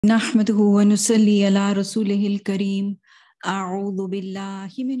नहमदुहु व नुसल्ली अला रसूलिहिल करीम अऊज़ु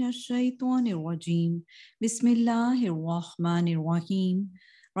बिल्लाहि मिनश शैतानिर रजीम बिस्मिल्लाहिर रहमानिर रहीम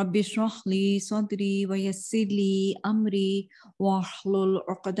रब्बिश्रह ली सदरी व यस्सिर ली अमरी वहलुल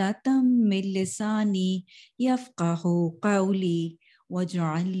उक़दतम मिन लिसानी यफ़क़हू क़ौली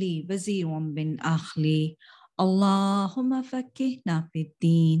वजअल ली वज़ीरम मिन अहली अल्लाहुम्मा फ़क़्हिना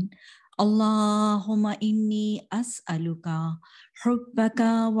फ़िद्दीन Allahumma inni as'aluka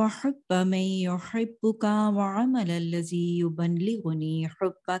hubbaka wa hubba man yuhibbuka wa amala allazi yuballighuni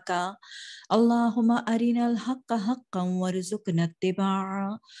hubbaka. Allahumma arinal haqqa haqqan warzuqna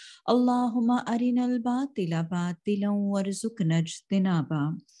ittiba'a. Allahumma arinal batila batilan warzuqna ijtinaba.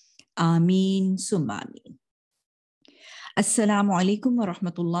 Ameen summa ameen. Assalamu alaikum wa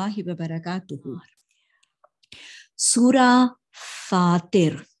rahmatullahi wa barakatuhu. Surah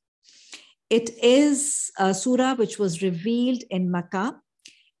Fatir. It is a surah which was revealed in Makkah.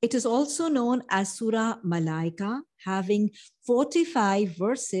 It is also known as Surah Malaika, having 45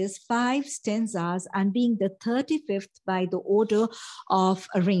 verses, 5 stanzas, and being the 35th by the order of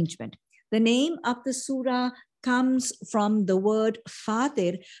arrangement. The name of the surah comes from the word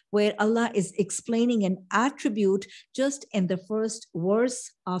Fatir, where Allah is explaining an attribute just in the first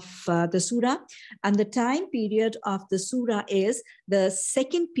verse of the surah. And the time period of the surah is the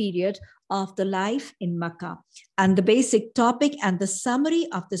second period of the life in Makkah. And the basic topic and the summary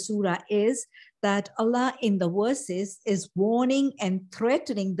of the surah is that Allah in the verses is warning and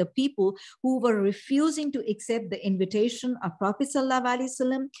threatening the people who were refusing to accept the invitation of Prophet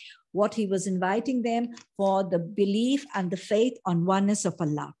ﷺ, what he was inviting them for the belief and the faith on oneness of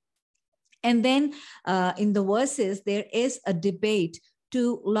Allah. And then in the verses, there is a debate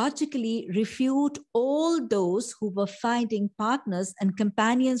to logically refute all those who were finding partners and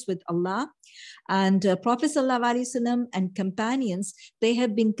companions with Allah. And Prophet ﷺ and companions, they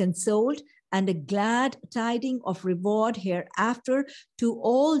have been consoled and a glad tiding of reward hereafter to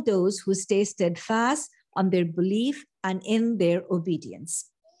all those who stay steadfast on their belief and in their obedience.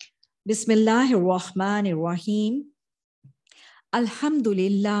 Bismillahir Rahmanir Rahim.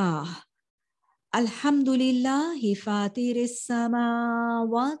 Alhamdulillah. Alhamdulillahi fatiris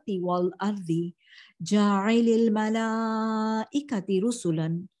samawati wal ardi ja'ilil malaikati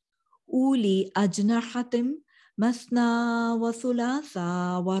rusulan uli ajnahatim mathna wa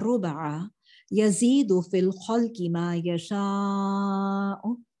thulatha wa ruba'a yazidu fil khalqi ma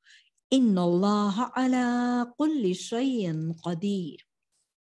yasha'u inna allaha ala kulli shay'in qadir.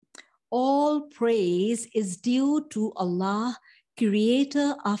 All praise is due to Allah,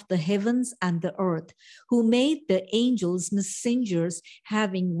 creator of the heavens and the earth, who made the angels messengers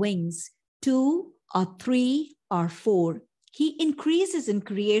having wings, 2 or 3 or 4. He increases in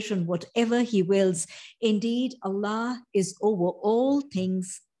creation whatever he wills. Indeed, Allah is over all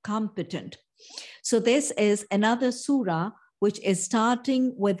things competent. So this is another surah which is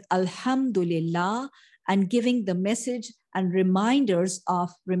starting with Alhamdulillah and giving the message and reminders of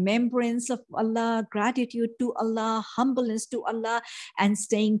remembrance of Allah, gratitude to Allah, humbleness to Allah, and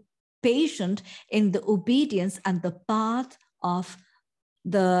staying patient in the obedience and the path of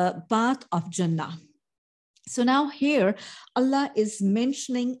Jannah. So now here, Allah is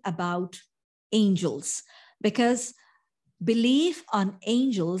mentioning about angels, because belief on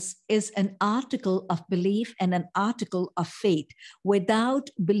angels is an article of belief and an article of faith. Without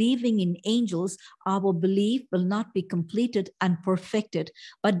believing in angels, our belief will not be completed and perfected.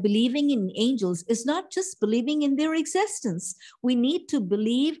 But believing in angels is not just believing in their existence. We need to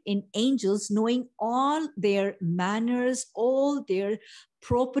believe in angels, knowing all their manners, all their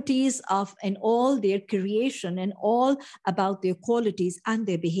properties and all their creation and all about their qualities and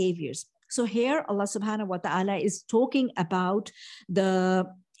their behaviors. So here Allah subhanahu wa ta'ala is talking about the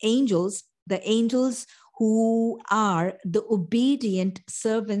angels who are the obedient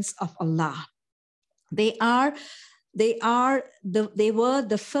servants of Allah. They were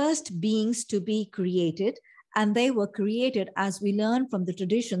the first beings to be created, and they were created, as we learn from the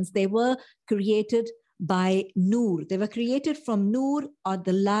traditions, they were created by Nur. They were created from Nur, or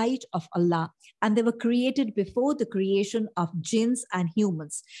the light of Allah, and they were created before the creation of jinns and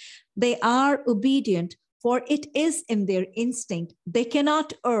humans. They are obedient, for it is in their instinct. They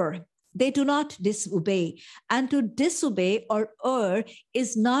cannot err. They do not disobey. And to disobey or err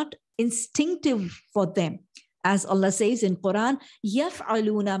is not instinctive for them. As Allah says in Quran,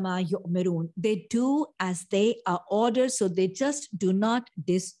 يَفْعَلُونَ مَا يُؤْمِرُونَ. They do as they are ordered, so they just do not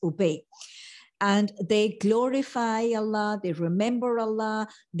disobey. And they glorify Allah, they remember Allah,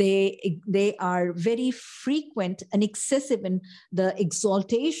 they are very frequent and excessive in the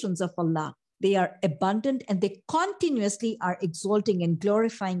exaltations of Allah. they are abundant, and they continuously are exalting and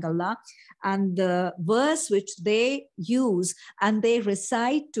glorifying Allah. And the verse which they use and they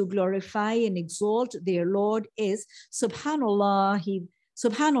recite to glorify and exalt their Lord is Subhanallah,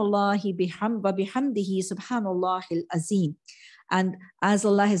 bihamdihi, Subhanallah al-Azim. And as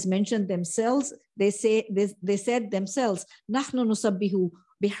Allah has mentioned themselves, they said themselves, Nahnu nusabbihu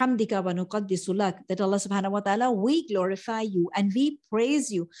bihamdika wa nuqaddisu lak, that Allah subhanahu wa ta'ala, we glorify you and we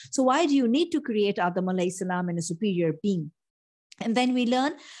praise you. So why do you need to create Adam alayhi salam and a superior being? And then we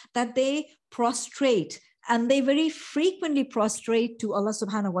learn that they prostrate, and they very frequently prostrate to Allah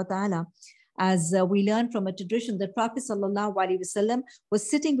subhanahu wa ta'ala. As we learn from a tradition that Prophet sallallahu alaihi wasallam was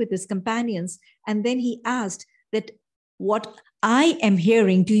sitting with his companions, and then he asked that, what I am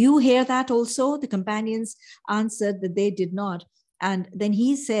hearing, do you hear that also? The companions answered that they did not. And then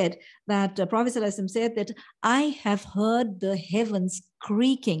he said that Prophet sallallahu alaihi wasallam said that I have heard the heavens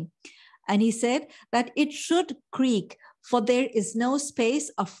creaking. And he said that it should creak, for there is no space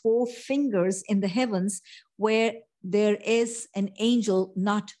of 4 fingers in the heavens where there is an angel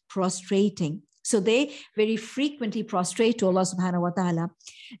not prostrating. So they very frequently prostrate to Allah subhanahu wa ta'ala.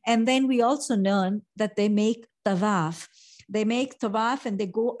 And then we also learn that they make tawaf. They make tawaf and they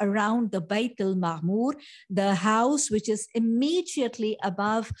go around the Bayt al-Ma'mur, the house which is immediately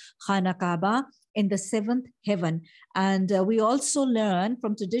above Khana Kaaba in the 7th heaven. And we also learn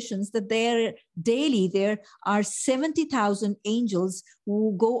from traditions that there are 70,000 angels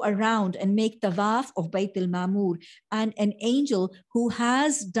who go around and make tawaf of Bayt al-Ma'mur. And an angel who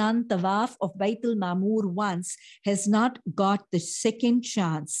has done tawaf of Bayt al-Ma'mur once has not got the second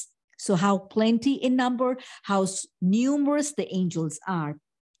chance. So how plenty in number, how numerous the angels are.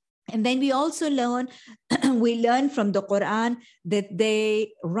 And then we also learn, we learn from the Quran that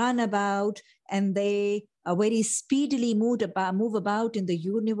they run about and they very speedily move about in the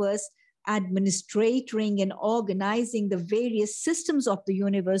universe, administrating and organizing the various systems of the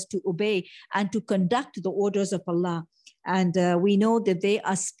universe to obey and to conduct the orders of Allah. And we know that they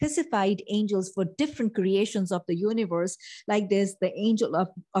are specified angels for different creations of the universe. Like there's the angel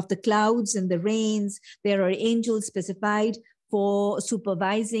of the clouds and the rains. There are angels specified for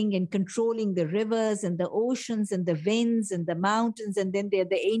supervising and controlling the rivers and the oceans and the winds and the mountains. And then there are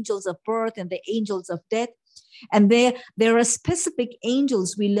the angels of birth and the angels of death. And there are specific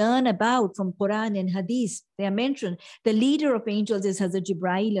angels we learn about from Quran and Hadith. They are mentioned. The leader of angels is Hazrat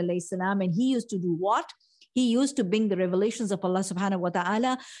Jibreel alayhi salam, and he used to do what? He used to bring the revelations of Allah subhanahu wa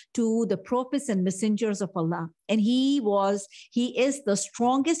ta'ala to the prophets and messengers of Allah. And he is the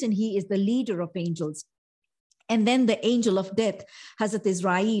strongest and he is the leader of angels. And then the angel of death, Hazrat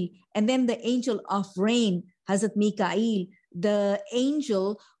Israel. And then the angel of rain, Hazrat Mikael. The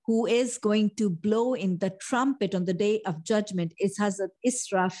angel who is going to blow in the trumpet on the day of judgment is Hazrat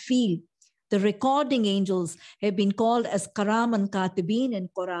Israfil. The recording angels have been called as Karaman Katibin in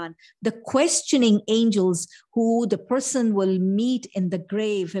Quran. The questioning angels who the person will meet in the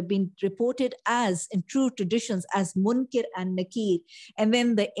grave have been reported as, in true traditions, as Munkir and Nakir. And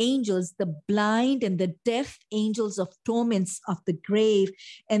then the angels, the blind and the deaf angels of torments of the grave.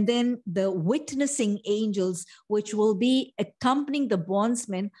 And then the witnessing angels, which will be accompanying the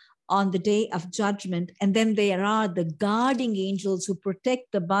bondsmen on the day of judgment. And then there are the guarding angels who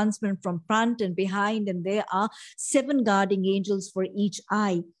protect the bondsman from front and behind. And there are 7 guarding angels for each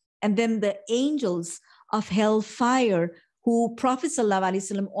eye. And then the angels of hellfire, who Prophet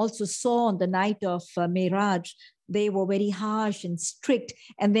ﷺ also saw on the night of Miraj. They were very harsh and strict.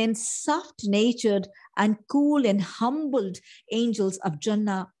 And then soft-natured and cool and humbled angels of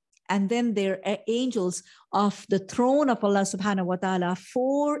Jannah. And then there are angels of the throne of Allah subhanahu wa ta'ala,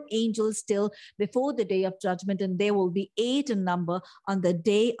 4 angels still before the day of judgment, and there will be 8 in number on the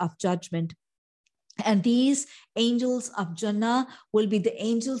day of judgment. And these angels of Jannah will be the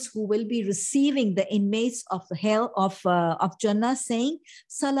angels who will be receiving the inmates of the hell of Jannah, saying,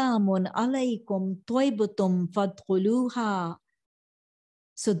 Salamun alaykum toibatum fadkhuluha.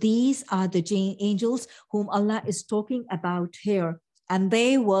 So these are the angels whom Allah is talking about here. And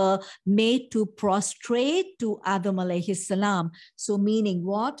they were made to prostrate to Adam alayhi salam. So meaning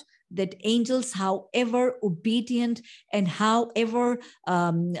what? That angels, however obedient and however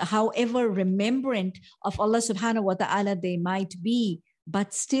remembrant of Allah subhanahu wa ta'ala they might be,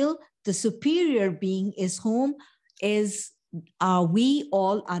 but still the superior being is whom is we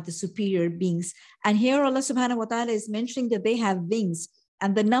all are the superior beings. And here Allah subhanahu wa ta'ala is mentioning that they have wings.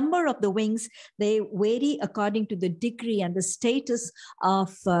 And the number of the wings, they vary according to the degree and the status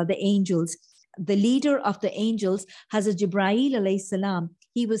of the angels. The leader of the angels, Hazrat Jibreel alayhi salam,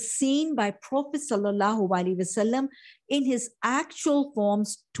 he was seen by Prophet sallallahu alaihi wasallam in his actual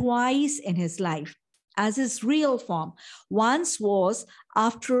forms twice in his life as his real form. Once was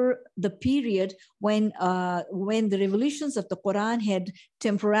after the period when the revolutions of the Quran had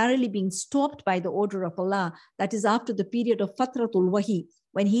temporarily been stopped by the order of Allah. That is after the period of Fatratul Wahi,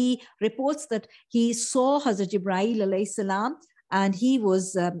 when he reports that he saw Hazrat Jibreel alayhi salam, and he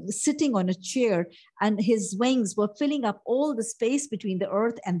was sitting on a chair, and his wings were filling up all the space between the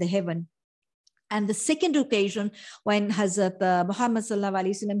earth and the heaven. And the second occasion when Hazrat Muhammad sallallahu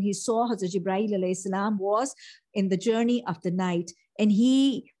alaihi wasallam, he saw Hazrat Jibreel alayhi salam, was in the journey of the night. And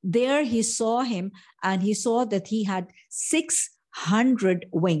he saw him, and he saw that he had 600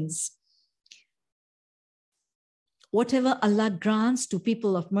 wings. Whatever Allah grants to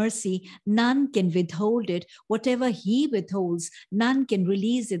people of mercy, none can withhold it. Whatever He withholds, none can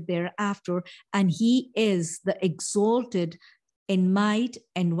release it thereafter. And He is the exalted in might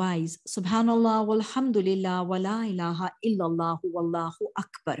and wise. Subhanallah, walhamdulillah, wa la ilaha illallah, wallahu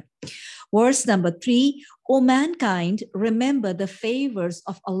akbar. Verse number 3, O mankind, remember the favors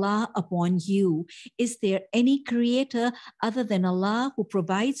of Allah upon you. Is there any creator other than Allah who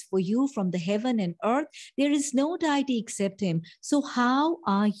provides for you from the heaven and earth? There is no deity except Him. So how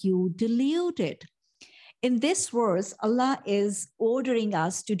are you deluded? In this verse, Allah is ordering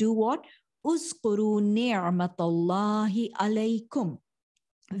us to do what? Uskuru ni'matallahi alaykum.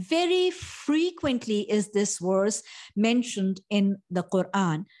 Very frequently is this verse mentioned in the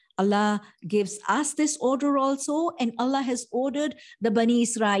Quran. Allah gives us this order also, and Allah has ordered the Bani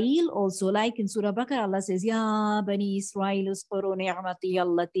Israel also. Like in Surah Baqarah, Allah says, Ya Bani Israel, uskuru ni'mati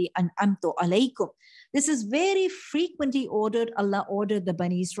allati an'amtu alaykum. This is very frequently ordered. Allah ordered the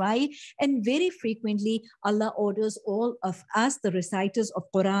Bani Israel, and very frequently Allah orders all of us, the reciters of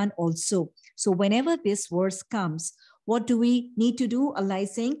Quran also. So whenever this verse comes, what do we need to do? Allah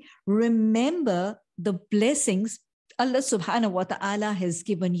is saying, remember the blessings Allah subhanahu wa ta'ala has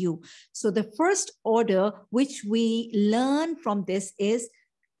given you. So the first order which we learn from this is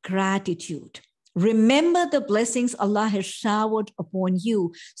gratitude. Remember the blessings Allah has showered upon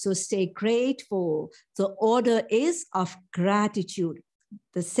you. So stay grateful. The order is of gratitude.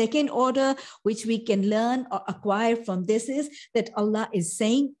 The second order which we can learn or acquire from this is that Allah is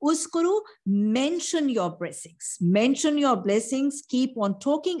saying, Uskuru, mention your blessings. Mention your blessings. Keep on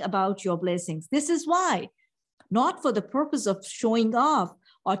talking about your blessings. This is why. Not for the purpose of showing off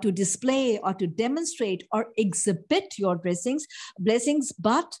or to display or to demonstrate or exhibit your blessings,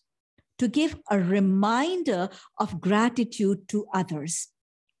 but to give a reminder of gratitude to others.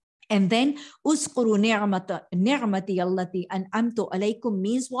 And then, uskuru ni'mati allati an'amtu alaykum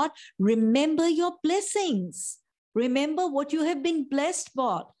means what? Remember your blessings. Remember what you have been blessed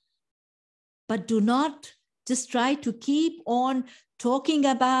for. But do not just try to keep on talking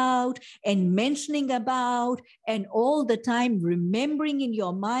about and mentioning about and all the time remembering in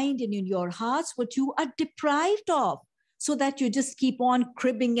your mind and in your hearts what you are deprived of, so that you just keep on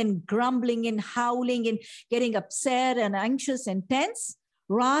cribbing and grumbling and howling and getting upset and anxious and tense.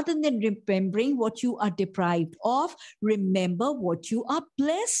 Rather than remembering what you are deprived of, remember what you are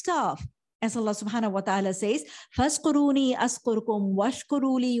blessed of. As Allah subhanahu wa ta'ala says, فَاسْقُرُونِي أَسْقُرْكُمْ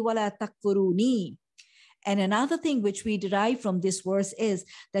وَاشْكُرُوا لِي وَلَا تَكْفُرُونِي. And another thing which we derive from this verse is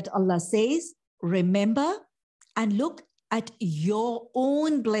that Allah says, remember and look at your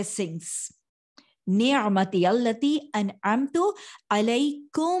own blessings. Ni'mati allati an'amtu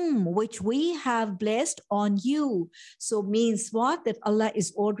alaykum, which we have blessed on you. So means what? That Allah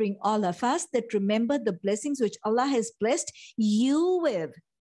is ordering all of us that remember the blessings which Allah has blessed you with.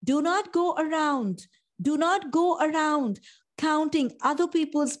 Do not go around counting other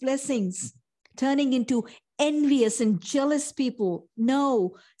people's blessings, turning into envious and jealous people.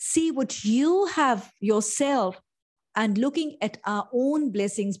 No, see what you have yourself, and looking at our own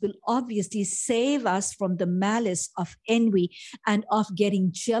blessings will obviously save us from the malice of envy and of getting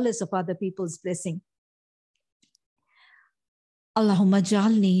jealous of other people's blessing. Allahumma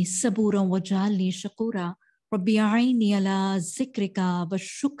ja'alni saburan wa ja'alni shakura. Rabbi a'ini ala zikrika wa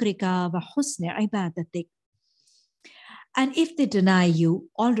shukrika wa husni ibadatik. And if they deny you,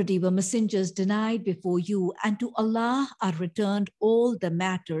 already were messengers denied before you, and to Allah are returned all the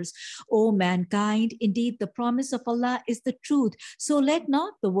matters. O mankind, indeed the promise of Allah is the truth. So let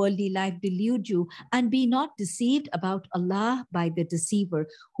not the worldly life delude you, and be not deceived about Allah by the deceiver.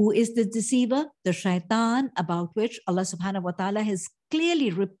 Who is the deceiver? The shaitan, about which Allah subhanahu wa ta'ala has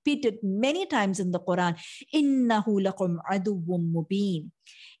clearly repeated many times in the Quran, Innahu lakum aduwwum mubin.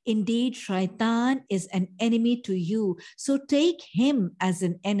 Indeed, Shaitan is an enemy to you. So take him as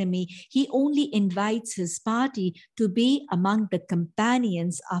an enemy. He only invites his party to be among the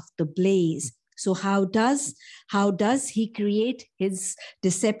companions of the blaze. So how does he create his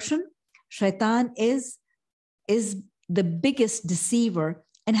deception? Shaitan is the biggest deceiver.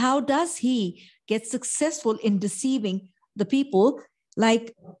 And how does he get successful in deceiving the people?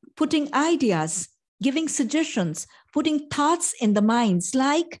 Like putting ideas, giving suggestions, putting thoughts in the minds,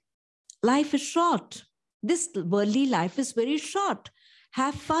 like life is short. This worldly life is very short.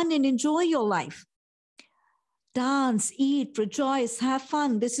 Have fun and enjoy your life. Dance, eat, rejoice, have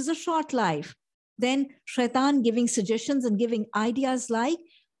fun. This is a short life. Then Shaitan giving suggestions and giving ideas like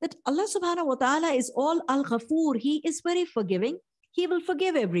that Allah subhanahu wa ta'ala is all al-Ghafoor. He is very forgiving. He will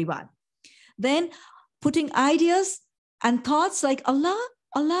forgive everyone. Then putting ideas and thoughts like Allah,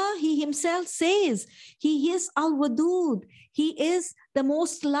 he himself says, he is al-Wadud. He is the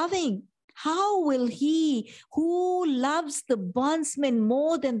most loving. How will he, who loves the bondsman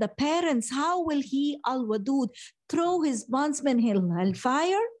more than the parents, how will he, al-Wadud, throw his bondsman in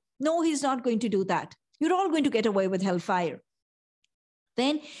hellfire? No, he's not going to do that. You're all going to get away with hellfire.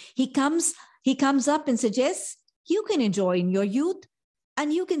 Then he comes up and suggests, you can enjoy in your youth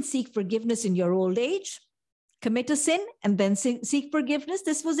and you can seek forgiveness in your old age. Commit a sin and then seek forgiveness.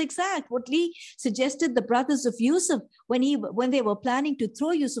 This was exact what he suggested the brothers of Yusuf when they were planning to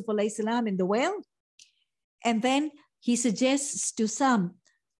throw Yusuf alayhi salam in the well. And then he suggests to some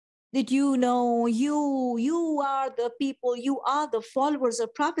that you are the people, you are the followers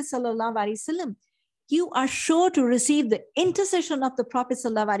of Prophet sallallahu alaihi wasallam. You are sure to receive the intercession of the Prophet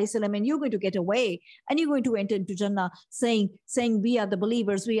ﷺ, and you're going to get away and you're going to enter into Jannah saying we are the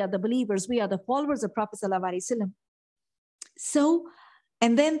believers, we are the believers, we are the followers of Prophet ﷺ. So,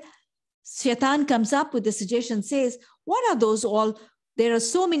 and then Shaitan comes up with the suggestion, says, what are those all? There are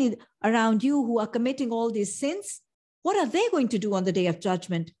so many around you who are committing all these sins. What are they going to do on the day of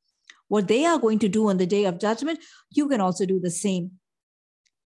judgment? What they are going to do on the day of judgment, you can also do the same.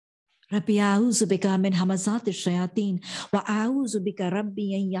 ربي أعوذ بك من همزات الشياطين وأعوذ بك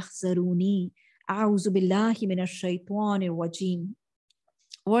ربي أن يحضروني أعوذ بالله من الشيطان الرجيم.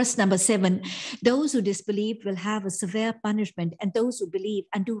 Verse number 7, those who disbelieve will have a severe punishment, and those who believe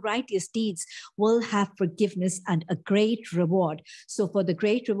and do righteous deeds will have forgiveness and a great reward. So for the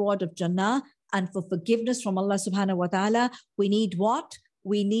great reward of Jannah and for forgiveness from Allah subhanahu wa ta'ala, we need what?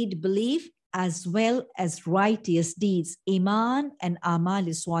 We need belief as well as righteous deeds, iman and amal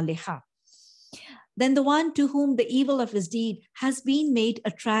salihah. Then the one to whom the evil of his deed has been made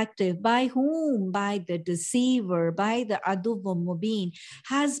attractive, by whom? By the deceiver, by the aduw mubin,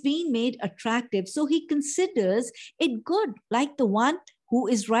 has been made attractive. So he considers it good, like the one who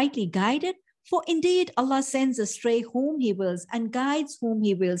is rightly guided. For indeed, Allah sends astray whom He wills and guides whom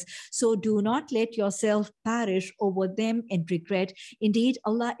He wills. So do not let yourself perish over them in regret. Indeed,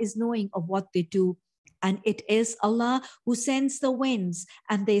 Allah is knowing of what they do. And it is Allah who sends the winds,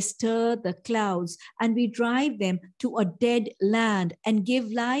 and they stir the clouds, and we drive them to a dead land and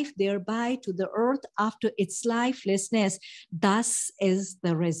give life thereby to the earth after its lifelessness. Thus is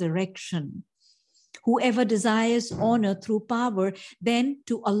the resurrection. Whoever desires honor through power, then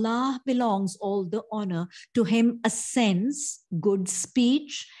to Allah belongs all the honor. To Him ascends good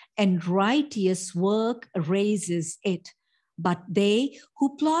speech, and righteous work raises it. But they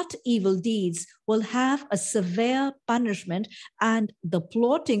who plot evil deeds will have a severe punishment, and the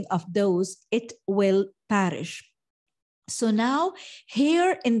plotting of those, it will perish. So now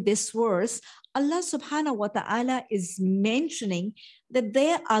here in this verse, Allah subhanahu wa ta'ala is mentioning that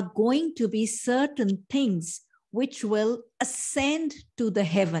there are going to be certain things which will ascend to the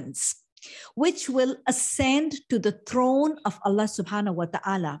heavens, which will ascend to the throne of Allah subhanahu wa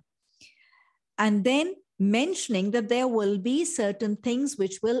ta'ala. And then mentioning that there will be certain things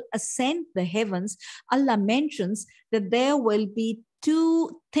which will ascend the heavens, Allah mentions that there will be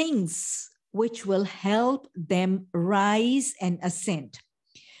two things which will help them rise and ascend.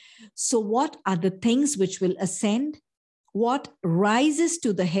 So what are the things which will ascend? What rises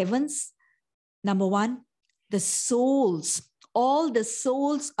to the heavens? Number one, the souls, all the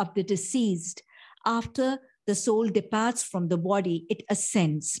souls of the deceased. After the soul departs from the body, it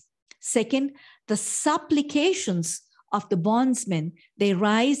ascends. Second, the supplications of the bondsmen, they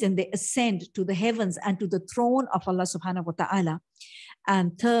rise and they ascend to the heavens and to the throne of Allah subhanahu wa ta'ala.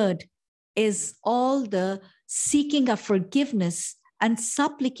 And third is all the seeking of forgiveness and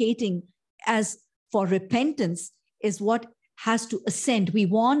supplicating as for repentance is what has to ascend. We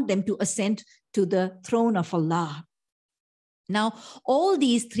want them to ascend to the throne of Allah. Now, all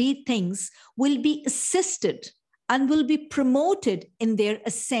these three things will be assisted and will be promoted in their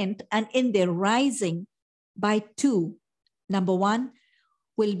ascent and in their rising by two. Number one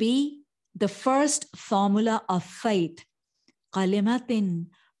will be the first formula of faith, kalimatin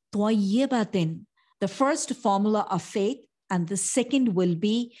tayyibatin, the first formula of faith, and the second will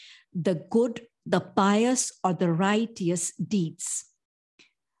be the good, the pious, or the righteous deeds.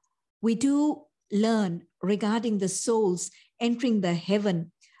 We do learn regarding the souls entering the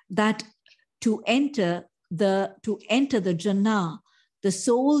heaven that to enter the Jannah, the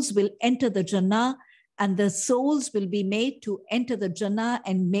souls will enter the Jannah, and the souls will be made to enter the Jannah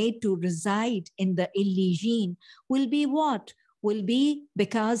and made to reside in the Illijin. Will be what? Will be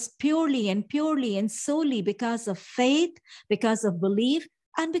because purely and solely because of faith, because of belief,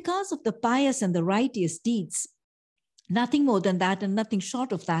 and because of the pious and the righteous deeds. Nothing more than that and nothing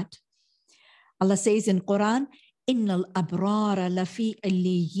short of that. Allah says in Quran, Innal abrara lafi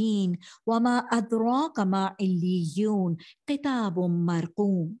illiyin, wama adraka ma illiyun, kitabum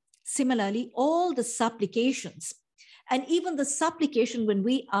marqum. Similarly, all the supplications, and even the supplication when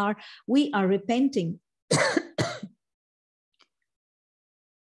we are repenting,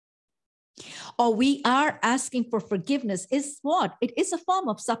 or we are asking for forgiveness, is what? It is a form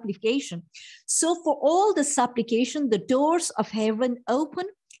of supplication. So for all the supplication, the doors of heaven open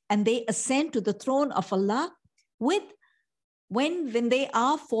and they ascend to the throne of Allah when they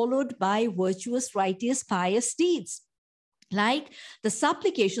are followed by virtuous, righteous, pious deeds. Like the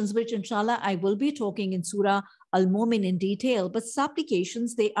supplications, which inshallah I will be talking in Surah Al-Mu'min in detail, but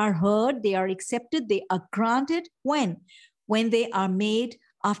supplications, they are heard, they are accepted, they are granted when they are made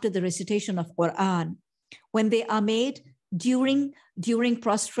after the recitation of Quran, when they are made during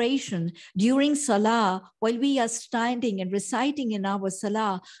prostration, during salah, while we are standing and reciting in our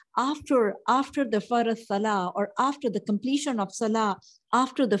salah, after the farad salah, or after the completion of salah,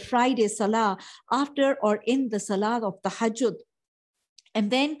 after the Friday salah, after or in the salah of the tahajjud.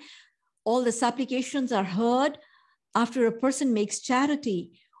 And then all the supplications are heard after a person makes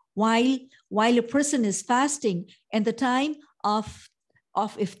charity, while a person is fasting, and the time of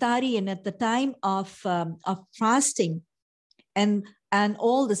iftari, and at the time of fasting, and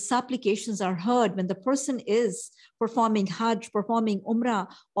all the supplications are heard when the person is performing Hajj, performing Umrah,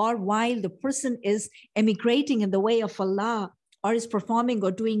 or while the person is emigrating in the way of Allah, or is performing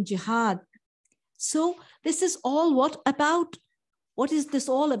or doing jihad. So this is all what is this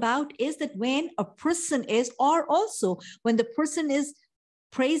all about? Is that when a person is, or also when the person is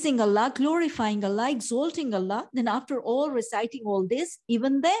praising Allah, glorifying Allah, exalting Allah, then after all reciting all this,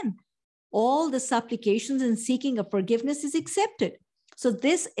 even then, all the supplications and seeking of forgiveness is accepted. So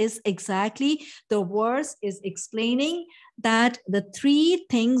this is exactly, the verse is explaining that the three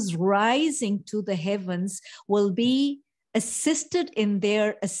things rising to the heavens will be assisted in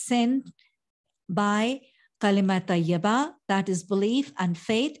their ascent by kalimat tayyibah, that is belief and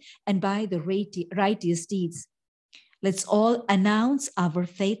faith, and by the righteous deeds. Let's all announce our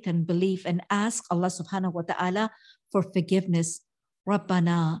faith and belief and ask Allah subhanahu wa ta'ala for forgiveness.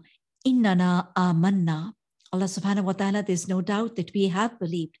 Rabbana innana amanna. Allah subhanahu wa ta'ala, there's no doubt that we have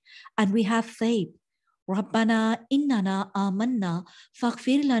believed and we have faith. Rabbana innana amanna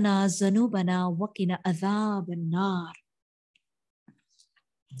faghfir lana zanubana wa qina adhaban nar.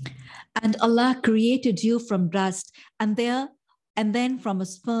 And Allah created you from dust, and then from a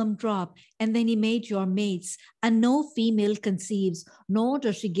sperm drop, and then He made your mates, and no female conceives, nor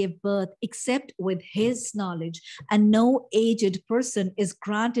does she give birth except with His knowledge, and no aged person is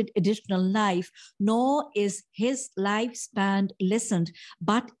granted additional life, nor is his lifespan lessened,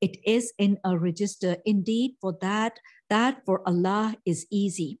 but it is in a register. Indeed, for that for Allah is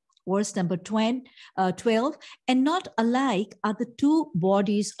easy. Verse number 12, and not alike are the two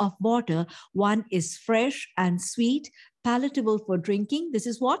bodies of water. One is fresh and sweet, palatable for drinking. This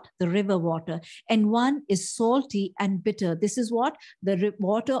is what? The river water. And one is salty and bitter. This is what? The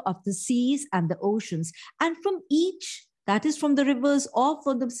water of the seas and the oceans. And from each, that is from the rivers or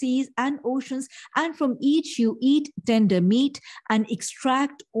from the seas and oceans, and from each you eat tender meat and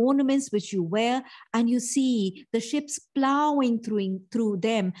extract ornaments which you wear, and you see the ships plowing through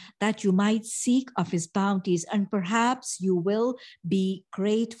them, that you might seek of His bounties, and perhaps you will be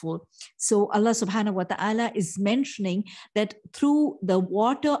grateful. So Allah subhanahu wa ta'ala is mentioning that through the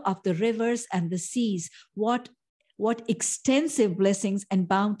water of the rivers and the seas, what extensive blessings and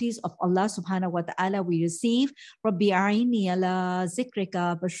bounties of Allah subhanahu wa ta'ala we receive. Rabbi a'ini ala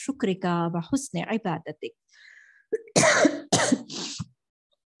zikrika wa shukrika wa husni ibadatik.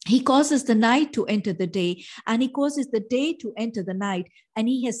 He causes the night to enter the day, and He causes the day to enter the night, and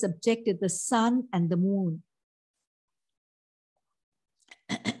He has subjected the sun and the moon.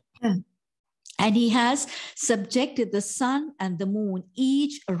 And he has subjected the sun and the moon,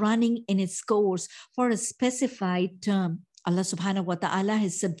 each running in its course for a specified term. Allah subhanahu wa ta'ala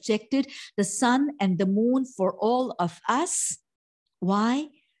has subjected the sun and the moon for all of us. Why?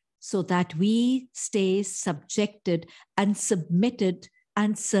 So that we stay subjected and submitted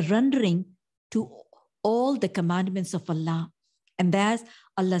and surrendering to all the commandments of Allah. And as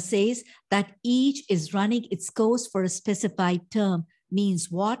Allah says that each is running its course for a specified term, means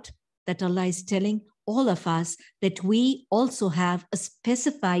what? That Allah is telling all of us that we also have a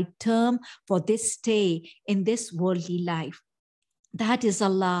specified term for this stay in this worldly life. That is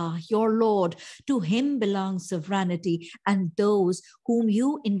Allah, your Lord. To Him belongs sovereignty, and those whom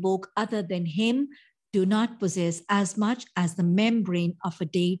you invoke other than Him do not possess as much as the membrane of a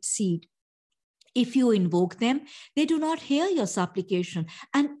date seed. If you invoke them, they do not hear your supplication.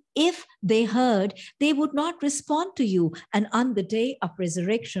 And if they heard, they would not respond to you. And on the day of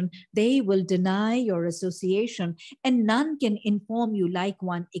resurrection, they will deny your association, and none can inform you like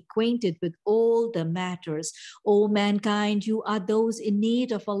one acquainted with all the matters. O mankind, you are those in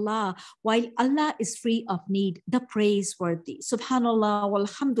need of Allah, while Allah is free of need, the praiseworthy. Subhanallah,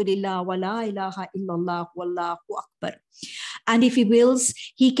 walhamdulillah, wa la ilaha illallah, wallahu akbar. And if He wills,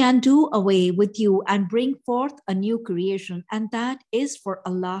 He can do away with you and bring forth a new creation. And that is for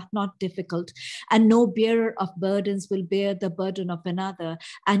Allah not difficult. And no bearer of burdens will bear the burden of another.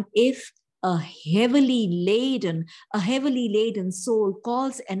 And if a heavily laden soul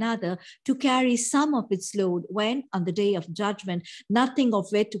calls another to carry some of its load, when on the day of judgment, nothing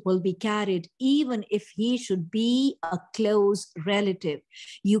of it will be carried, even if he should be a close relative.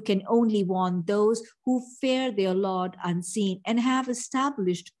 You can only warn those who fear their Lord unseen and have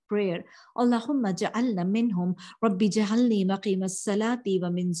established prayer. Allahumma ja'alna minhum, Rabbi ja'alni maqim as-salati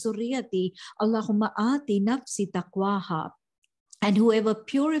wa min zurriyati, Allahumma ati nafsi taqwaha. And whoever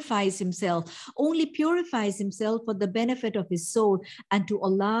purifies himself only purifies himself for the benefit of his soul, and to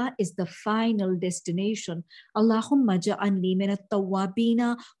Allah is the final destination. Allahumma ja'alni min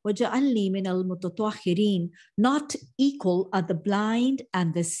at-tawwabina wa ja'alni min al-mutatahhirin. Not equal are the blind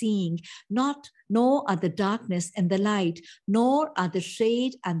and the seeing, nor are the darkness and the light, nor are the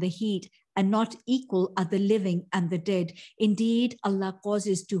shade and the heat, and not equal are the living and the dead. Indeed, Allah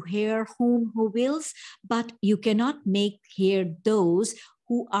causes to hear whom He wills, but you cannot make hear those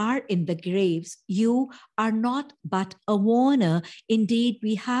who are in the graves. You are not but a warner. Indeed,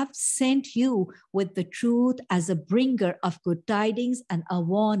 we have sent you with the truth as a bringer of good tidings and a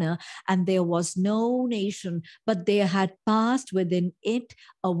warner, and there was no nation, but there had passed within it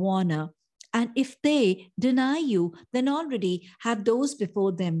a warner. And if they deny you, then already have those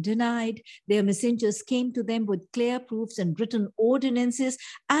before them denied. Their messengers came to them with clear proofs and written ordinances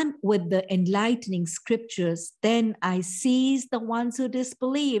and with the enlightening scriptures. Then I seized the ones who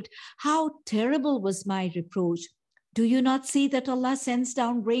disbelieved. How terrible was my reproach! Do you not see that Allah sends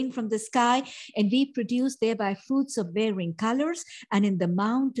down rain from the sky, and we produce thereby fruits of varying colors? And in the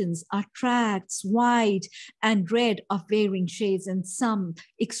mountains are tracts, white and red of varying shades, and some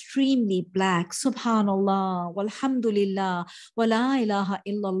extremely black. Subhanallah, walhamdulillah, wa la ilaha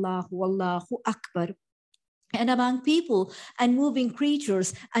illallah, wallahu akbar. And among people and moving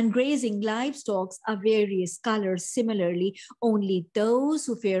creatures and grazing livestock are various colors. Similarly, only those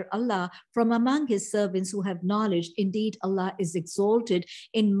who fear Allah from among His servants who have knowledge. Indeed, Allah is exalted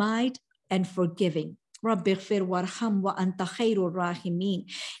in might and forgiving. Rabbighfir warham wa anta khairur rahimin.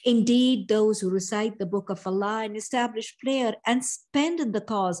 Indeed, those who recite the book of Allah and establish prayer and spend in the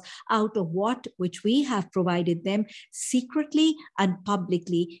cause out of what which we have provided them secretly and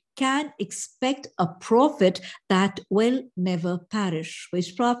publicly can expect a prophet that will never perish.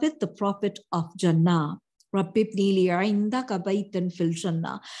 Which prophet? The prophet of Jannah. That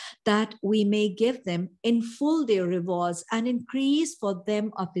we may give them in full their rewards and increase for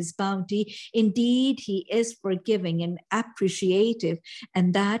them of His bounty. Indeed, He is forgiving and appreciative,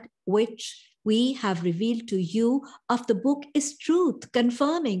 and that which we have revealed to you of the book is truth,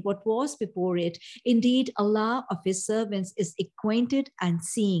 confirming what was before it. Indeed, Allah of His servants is acquainted and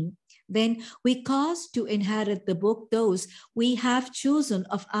seeing. Then we cause to inherit the book those we have chosen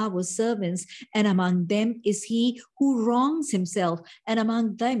of our servants, and among them is he who wrongs himself, and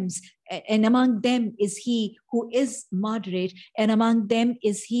among them is he who is moderate, and among them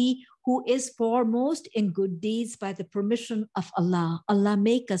is he who is foremost in good deeds by the permission of Allah. Allah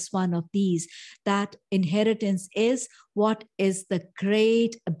make us one of these. That inheritance is what is the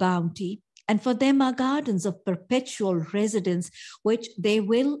great bounty. And for them are gardens of perpetual residence, which they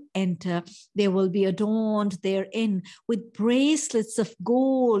will enter. They will be adorned therein with bracelets of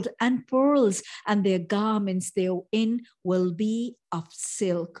gold and pearls, and their garments therein will be of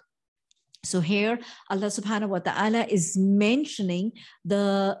silk. So here Allah subhanahu wa ta'ala is mentioning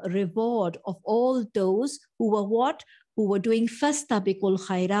the reward of all those who were what? Who were doing fastabiqul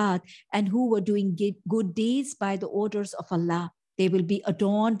khairat, and who were doing good deeds by the orders of Allah. They will be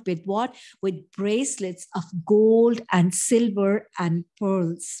adorned with what? With bracelets of gold and silver and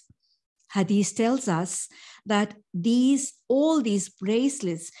pearls. Hadith tells us that all these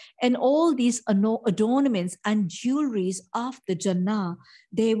bracelets and all these adornments and jewelries of the Jannah,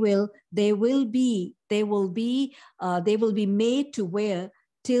 they will be made to wear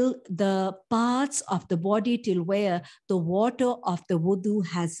till the parts of the body till where the water of the wudu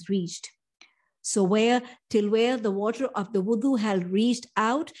has reached. So till where the water of the wudu has reached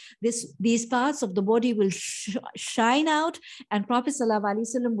out, these parts of the body will shine out, and Prophet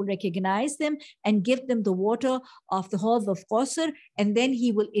ﷺ will recognize them and give them the water of the Hawd of Qasr, and then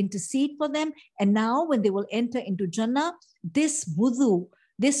he will intercede for them. And now when they will enter into Jannah, this wudu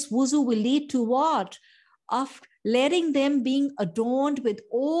will lead to what? Of letting them being adorned with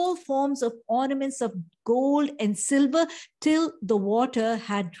all forms of ornaments of gold and silver till the water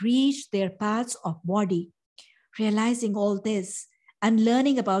had reached their parts of body. Realizing all this and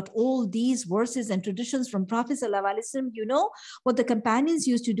learning about all these verses and traditions from Prophet ﷺ, you know what the companions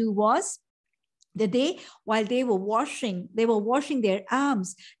used to do was that while they were washing their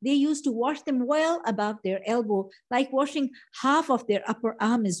arms, they used to wash them well above their elbow, like washing half of their upper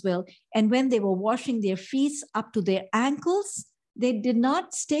arm as well. And when they were washing their feet up to their ankles, they did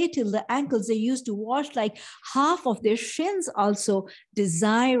not stay till the ankles. They used to wash like half of their shins also,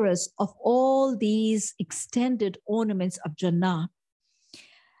 desirous of all these extended ornaments of Jannah.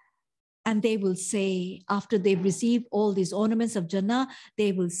 And they will say, after they've received all these ornaments of Jannah,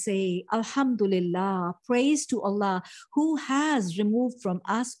 they will say, Alhamdulillah, praise to Allah, who has removed from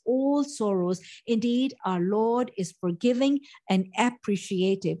us all sorrows. Indeed, our Lord is forgiving and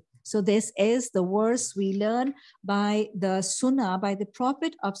appreciative. So this is the verse we learn by the Sunnah, by the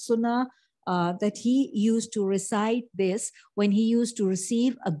Prophet of Sunnah, that he used to recite this when he used to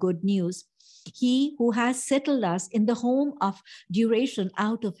receive a good news. He who has settled us in the home of duration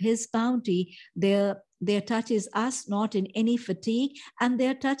out of his bounty, there touches us not in any fatigue, and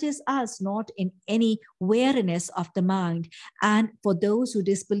there touches us not in any weariness of the mind. And for those who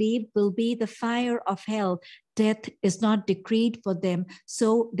disbelieve will be the fire of hell. Death is not decreed for them,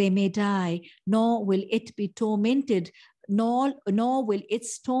 so they may die, nor will it be tormented, nor will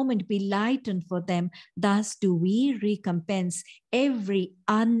its torment be lightened for them. Thus do we recompense every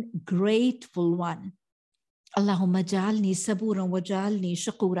ungrateful one. Allahumma ja'alni saburan wa ja'alni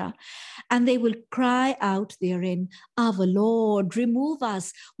shakura. And they will cry out therein, our Lord, remove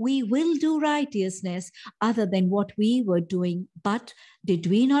us. We will do righteousness other than what we were doing. But did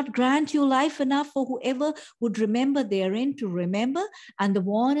we not grant you life enough for whoever would remember therein to remember? And the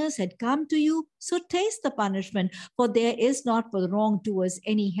warners had come to you, so taste the punishment, for there is not for the wrongdoers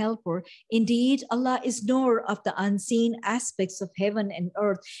any helper. Indeed, Allah is knower of the unseen aspects of heaven and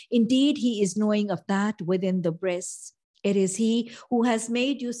earth. Indeed, He is knowing of that within the breasts. It is He who has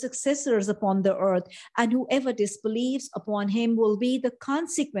made you successors upon the earth, and whoever disbelieves upon Him will be the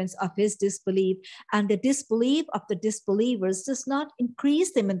consequence of his disbelief. And the disbelief of the disbelievers does not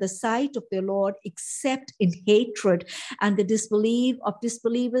increase them in the sight of their Lord except in hatred. And the disbelief of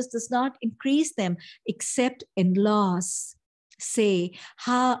disbelievers does not increase them except in loss. Say,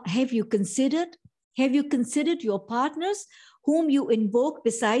 have you considered your partners whom you invoke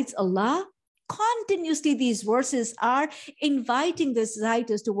besides Allah? Continuously, these verses are inviting the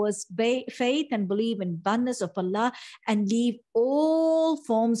reciters towards faith and believe in oneness of Allah and leave all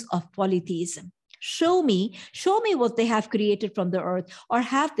forms of polytheism. Show me what they have created from the earth, or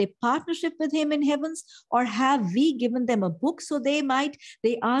have they partnership with Him in heavens, or have we given them a book so they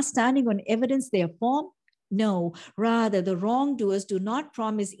are standing on evidence their form? No, rather the wrongdoers do not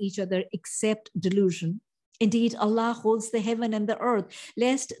promise each other except delusion. Indeed, Allah holds the heaven and the earth,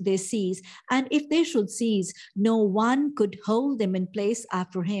 lest they cease. And if they should cease, no one could hold them in place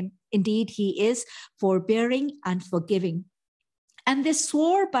after Him. Indeed, He is forbearing and forgiving. And they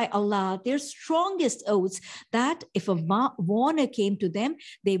swore by Allah their strongest oaths that if a warner came to them,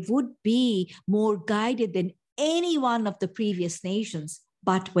 they would be more guided than any one of the previous nations.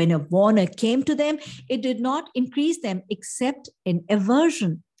 But when a warner came to them, it did not increase them except in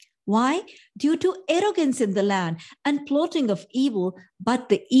aversion. Why? Due to arrogance in the land and plotting of evil, but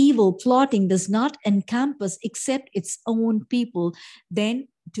the evil plotting does not encompass except its own people. Then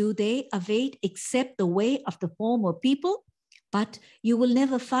do they await except the way of the former people? But you will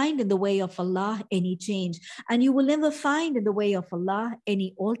never find in the way of Allah any change, and you will never find in the way of Allah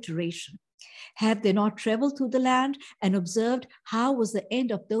any alteration. Have they not traveled through the land and observed how was the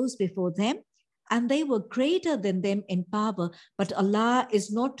end of those before them? And they were greater than them in power, but Allah is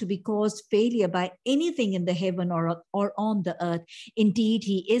not to be caused failure by anything in the heaven or on the earth. Indeed,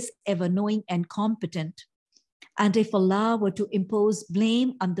 He is ever knowing and competent. And if Allah were to impose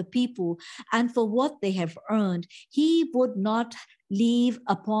blame on the people and for what they have earned, He would not leave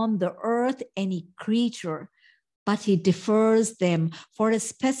upon the earth any creature, but He defers them for a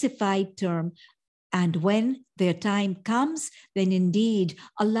specified term. And when their time comes, then indeed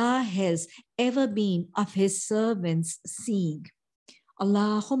Allah has ever been of His servants seeing.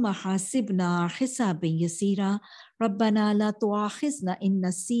 Allahumma hasibna hisaban yasira, Rabbana la tu'akhizna in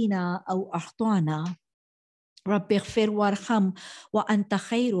nasina aw akhtana. Rabbi ighfir warham wa anta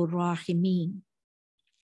khairur rahimin.